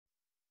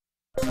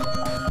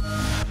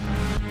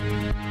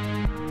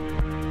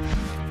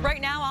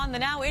On the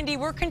Now Indy,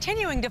 we're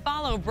continuing to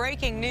follow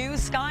breaking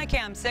news.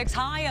 Skycam 6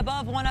 high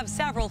above one of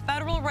several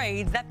federal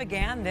raids that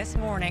began this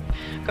morning.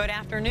 Good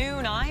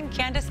afternoon. I'm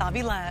Candace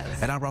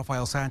Aviles. And I'm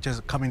Rafael Sanchez,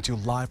 coming to you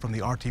live from the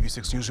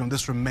RTV6 newsroom.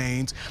 This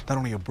remains not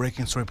only a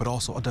breaking story, but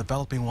also a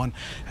developing one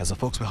as the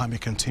folks behind me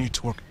continue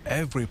to work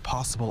every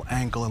possible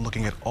angle and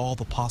looking at all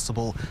the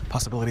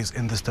possibilities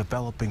in this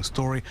developing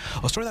story.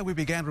 A story that we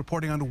began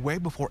reporting on way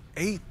before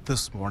 8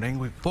 this morning.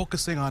 We're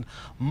focusing on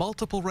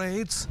multiple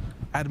raids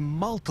at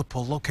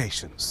multiple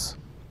locations.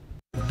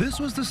 This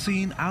was the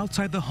scene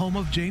outside the home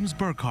of James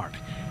Burkhart.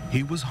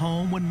 He was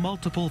home when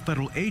multiple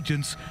federal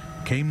agents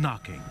came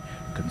knocking.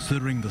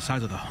 Considering the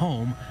size of the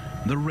home,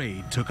 the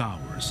raid took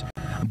hours.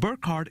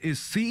 Burkhart is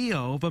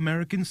CEO of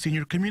American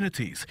Senior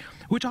Communities,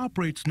 which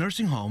operates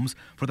nursing homes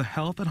for the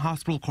Health and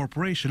Hospital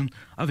Corporation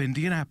of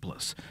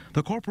Indianapolis.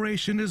 The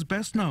corporation is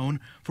best known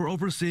for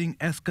overseeing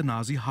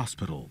Eskenazi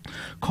Hospital.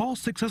 Call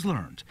 6 has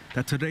learned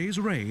that today's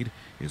raid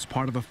is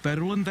part of a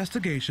federal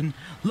investigation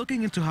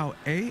looking into how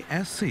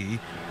ASC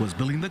was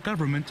billing the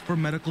government for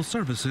medical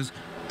services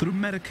through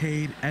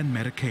Medicaid and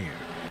Medicare.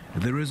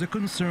 There is a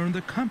concern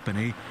the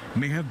company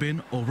may have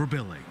been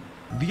overbilling.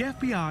 The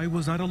FBI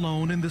was not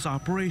alone in this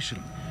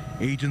operation.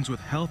 Agents with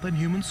Health and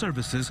Human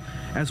Services,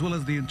 as well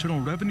as the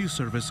Internal Revenue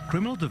Service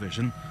Criminal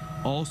Division,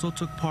 also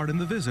took part in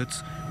the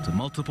visits to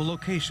multiple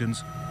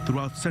locations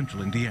throughout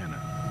central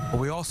Indiana.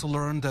 We also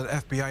learned that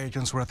FBI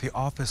agents were at the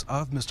office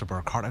of Mr.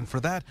 Burkhart, and for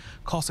that,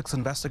 Call 6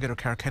 investigator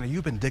Kara Kenny,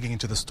 you've been digging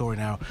into the story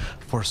now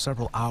for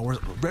several hours,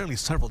 barely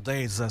several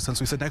days since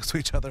we sit next to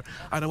each other.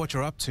 I know what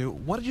you're up to.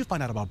 What did you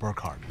find out about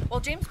Burkhart?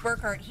 Well, James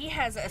Burkhart, he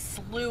has a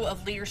slew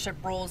of leadership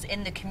roles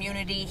in the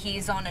community.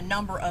 He's on a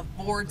number of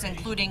boards,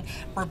 including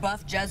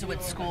Brebeuf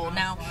Jesuit School.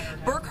 Now,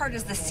 Burkhart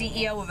is the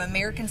CEO of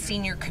American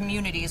Senior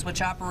Communities,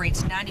 which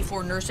operates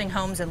 94 nursing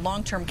homes and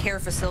long-term care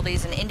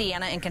facilities in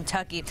Indiana and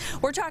Kentucky.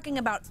 We're talking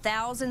about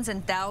thousands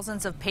and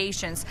thousands of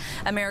patients.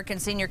 American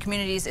Senior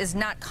Communities is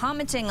not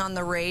commenting on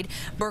the raid.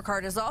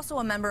 Burkhart is also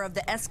a member of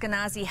the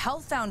Eskenazi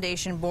Health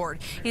Foundation Board.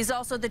 He's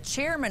also the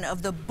chairman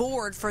of the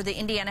board for the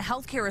Indiana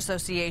Healthcare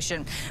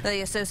Association.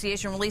 The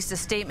association released a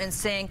statement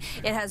saying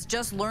it has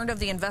just learned of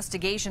the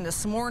investigation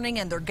this morning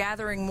and they're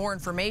gathering more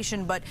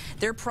information, but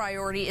their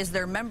priority is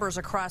their members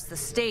across the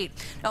state.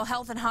 Now,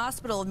 Health and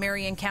Hospital of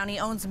Marion County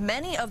owns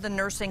many of the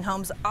nursing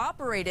homes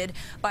operated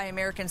by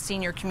American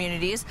Senior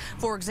Communities.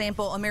 For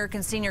example,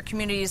 American Senior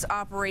Communities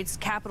operates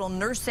Capital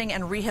Nursing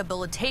and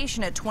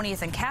Rehabilitation at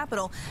 20th and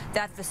Capitol.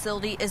 That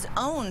facility is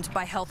owned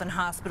by Health and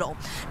Hospital.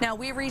 Now,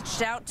 we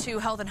reached out to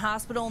Health and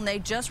Hospital, and they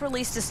just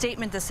released a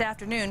statement this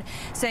afternoon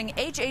saying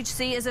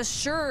HHC is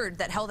assured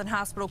that Health and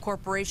Hospital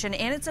Corporation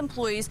and its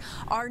employees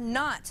are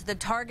not the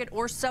target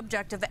or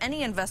subject of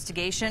any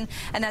investigation,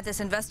 and that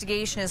this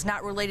investigation is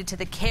not related to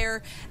the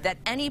care that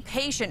any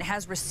patient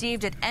has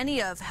received at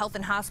any of Health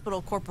and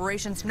Hospital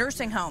Corporation's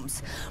nursing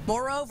homes.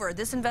 Moreover,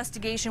 this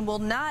investigation will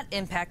not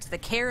impact the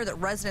care that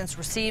residents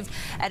received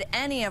at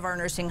any of our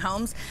nursing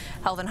homes.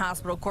 Health and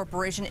Hospital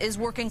Corporation is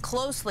working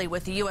closely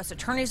with the U.S.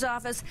 Attorney's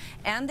Office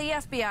and the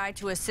FBI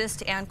to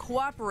assist and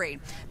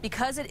cooperate.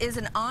 Because it is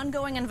an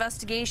ongoing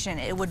investigation,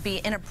 it would be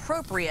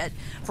inappropriate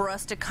for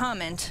us to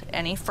comment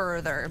any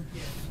further.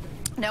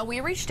 Now,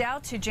 we reached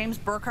out to James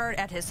Burkhart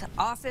at his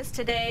office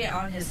today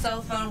on his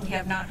cell phone. We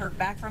have not heard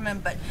back from him,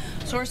 but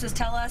sources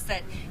tell us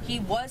that he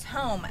was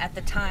home at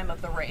the time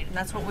of the raid, and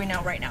that's what we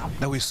know right now.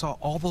 Now, we saw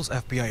all those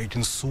FBI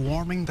agents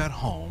swarming that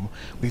home.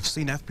 We've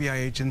seen FBI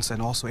agents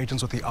and also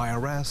agents with the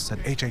IRS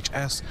and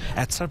HHS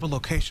at several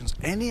locations.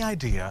 Any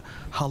idea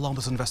how long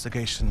this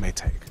investigation may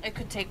take? It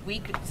could take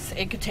weeks,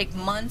 it could take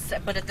months,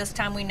 but at this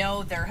time we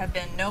know there have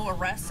been no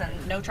arrests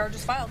and no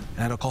charges filed.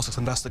 And I know Call 6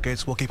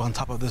 investigates. We'll keep on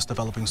top of this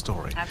developing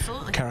story.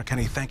 Absolutely. Kara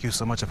Kenny, thank you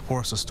so much. Of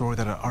course, a story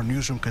that our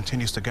newsroom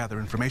continues to gather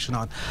information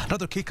on.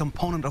 Another key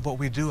component of what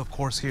we do, of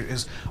course, here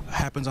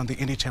happens on the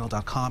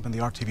IndyChannel.com and the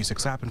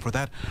RTV6 app. And for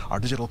that,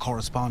 our digital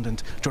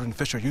correspondent, Jordan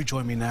Fisher, you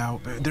join me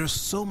now. There's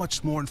so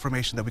much more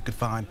information that we could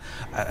find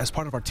as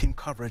part of our team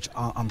coverage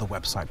on the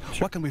website.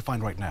 Sure. What can we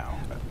find right now?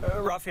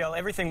 Rafael,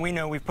 everything we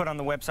know we've put on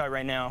the website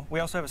right now.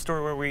 We also have a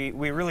story where we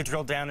really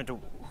drill down into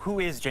who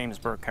is James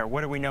Burkhart?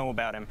 What do we know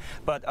about him?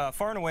 But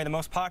far and away, the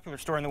most popular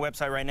story on the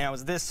website right now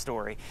is this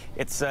story.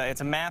 It's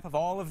a map of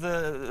all of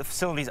the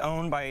facilities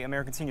owned by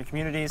American Senior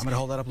Communities. I'm going to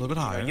hold that up a little bit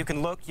higher. You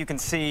can look, you can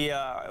see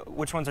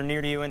which ones are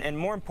near to you, and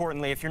more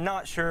importantly, if you're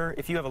not sure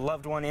if you have a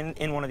loved one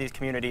in one of these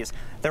communities,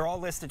 they're all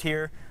listed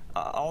here.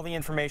 All the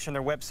information,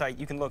 their website,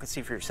 you can look and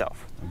see for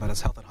yourself. But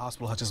as Health and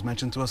Hospital has just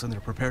mentioned to us in their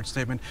prepared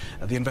statement,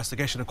 the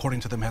investigation, according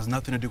to them, has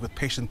nothing to do with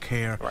patient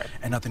care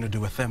and nothing to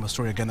do with them. A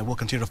story, again, that we'll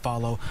continue to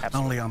follow, not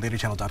only on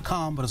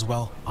IndyChannel.com, but as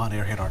well on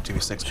air here at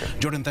RTV6. Sure.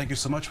 Jordan, thank you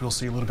so much. We'll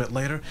see you a little bit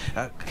later.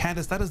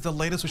 Candace, that is the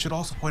latest. We should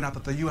also point out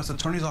that the U.S.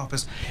 Attorney's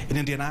Office in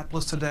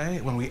Indianapolis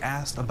today, when we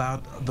asked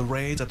about the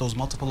raids at those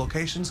multiple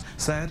locations,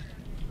 said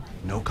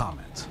no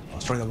comment.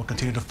 A story that we'll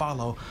continue to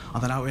follow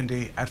on the Now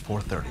Indy at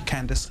 4:30.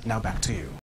 Candace, now back to you.